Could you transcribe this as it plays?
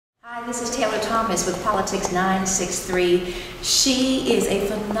This is Taylor Thomas with Politics 963. She is a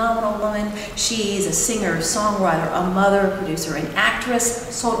phenomenal woman. She is a singer, songwriter, a mother, producer, an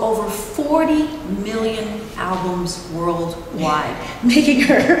actress, sold over 40 million albums worldwide, making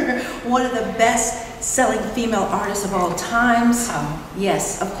her one of the best-selling female artists of all times.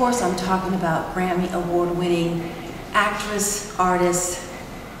 Yes, of course I'm talking about Grammy Award Winning actress, artist,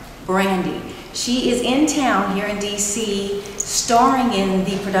 Brandy. She is in town here in DC, starring in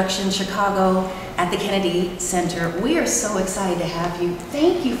the production Chicago at the Kennedy Center. We are so excited to have you.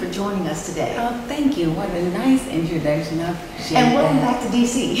 Thank you for joining us today. Oh, thank you. What a nice introduction. I appreciate and welcome back to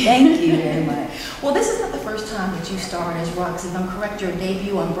DC. Thank you very much. Well, this is not the first time that you starred as Roxy. If I'm correct, your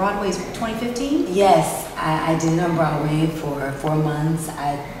debut on Broadway is 2015? Yes, I did it on Broadway for 4 months.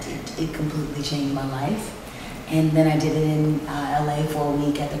 It completely changed my life. And then I did it in LA for a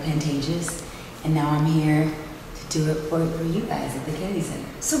week at the Pantages. And now I'm here to do it for you guys at the Kennedy Center.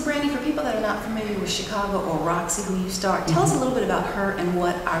 So Brandy, for people that are not familiar with Chicago or Roxy, who you starred, tell us a little bit about her and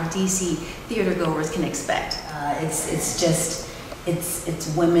what our DC theater goers can expect.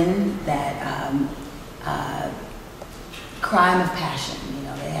 It's women that crime of passion. You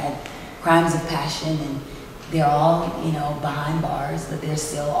know, they had crimes of passion, and they're all behind bars, but they're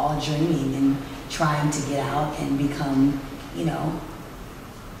still all dreaming and trying to get out and become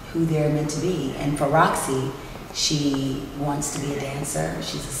who they're meant to be. And for Roxy, she wants to be a dancer,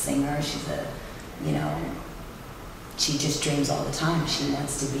 she's a singer, she's she just dreams all the time. She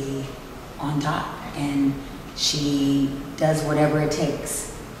wants to be on top, and she does whatever it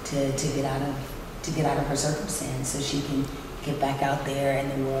takes to get out of her circumstance so she can get back out there in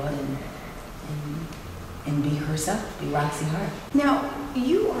the world and be herself, be Roxy Hart. Now,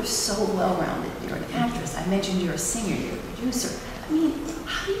 you are so well-rounded. You're an actress. I mentioned you're a singer, you're a producer. I mean,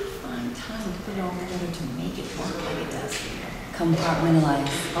 how do you find time to put it all together to make it work like it does for you? Compartmentalize.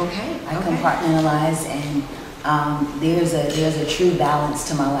 Okay. I compartmentalize, and there's a true balance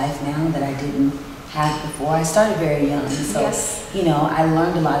to my life now that I didn't have before. I started very young, so yes. I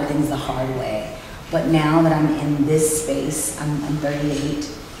learned a lot of things the hard way. But now that I'm in this space, I'm 38,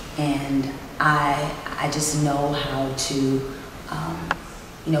 and I just know how to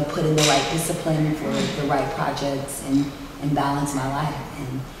put in the right discipline for the right projects and balance my life.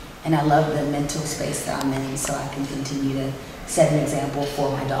 And I love the mental space that I'm in, so I can continue to set an example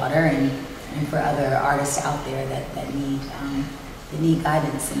for my daughter and for other artists out there that need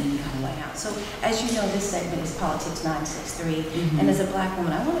guidance in any kind of way. So as you know, this segment is Politics 963, and as a Black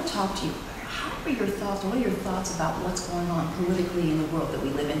woman, I want to talk to you. How are your thoughts, what are your thoughts about what's going on politically in the world that we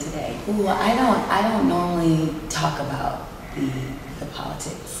live in today? Well, I don't normally talk about the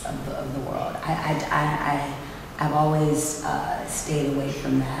politics of the world. I've always stayed away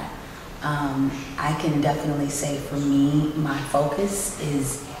from that. I can definitely say for me, my focus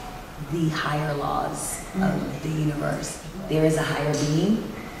is the higher laws of the universe. There is a higher being,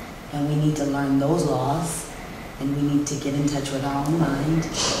 and we need to learn those laws, and we need to get in touch with our own mind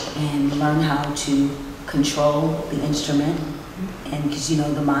and learn how to control the instrument. And because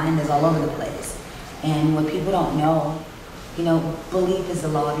the mind is all over the place. And what people don't know, belief is the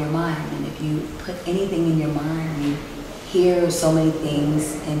law of your mind. And if you put anything in your mind, you hear so many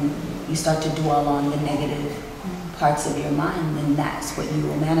things and you start to dwell on the negative parts of your mind, then that's what you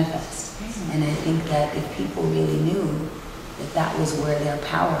will manifest. And I think that if people really knew that that was where their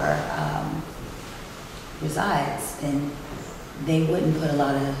power resides, then they wouldn't put a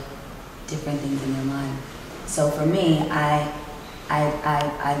lot of different things in their mind. So for me, I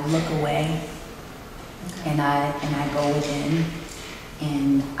look away, and I go within,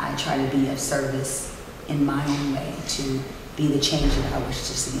 and I try to be of service in my own way to be the change that I wish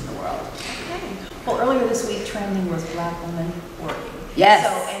to see in the world. Okay. Well, earlier this week, trending was Black Woman Working. Yes.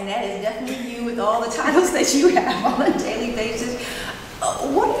 So, and that is definitely you with all the titles that you have on a daily basis.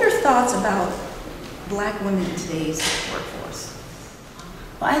 What are your thoughts about Black women in today's workforce?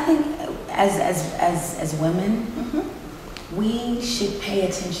 Well, I think as women, we should pay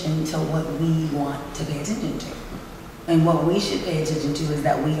attention to what we want to pay attention to. And what we should pay attention to is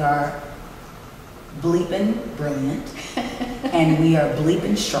that we are bleeping brilliant, and we are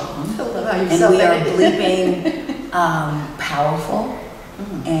bleeping strong, and we are bleeping powerful,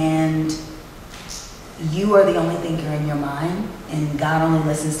 and you are the only thinker in your mind, and God only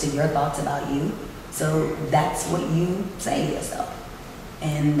listens to your thoughts about you. So that's what you say to yourself.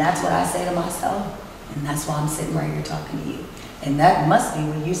 And that's what I say to myself. And that's why I'm sitting right here talking to you. And that must be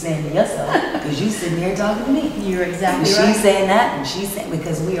what you're saying to yourself, because you're sitting here talking to me. You're exactly right. She's saying that, and she's saying,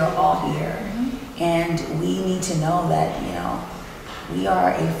 because we are all here. And we need to know that, we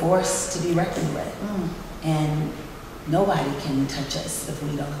are a force to be reckoned with. And nobody can touch us if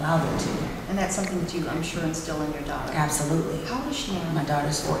we don't allow them to. And that's something that you, I'm sure, instill in your daughter. Absolutely. How old is she now? My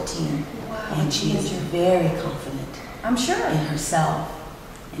daughter's 14. Wow. And she is very confident I'm sure. in herself.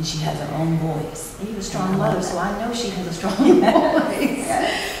 And she has her own voice. And you have a strong mother, so I know she has a strong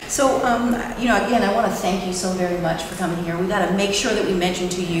voice. So, you know, again, I want to thank you so very much for coming here. We got to make sure that we mention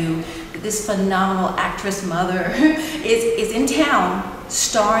to you that this phenomenal actress mother is in town,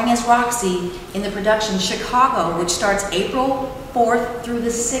 starring as Roxy in the production Chicago, which starts April 4th through the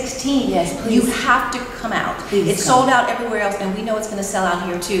 16th. Yes, please. You have to come out. Please It's come. sold out everywhere else, and we know it's going to sell out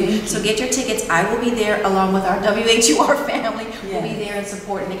here too. Thank So you. get your tickets. I will be there along with our WHUR family. We'll be Yes. there in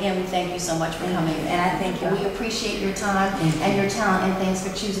support. And again, we thank you so much for coming. And I thank you. We appreciate your time Thank you. and your talent, and thanks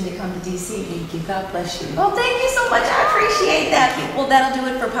for choosing to come to DC. Thank you. God bless you. Well, thank you so much. I appreciate that. Well, that'll do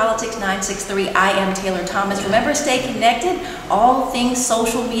it for Politics 963. I am Taylor Thomas. Remember, stay connected. All things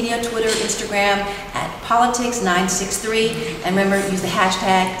social media, Twitter, Instagram, at Politics 963. And remember, use the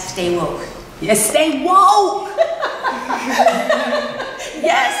hashtag Stay Woke. Yes, stay woke!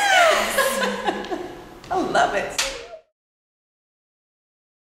 Yes! I love it.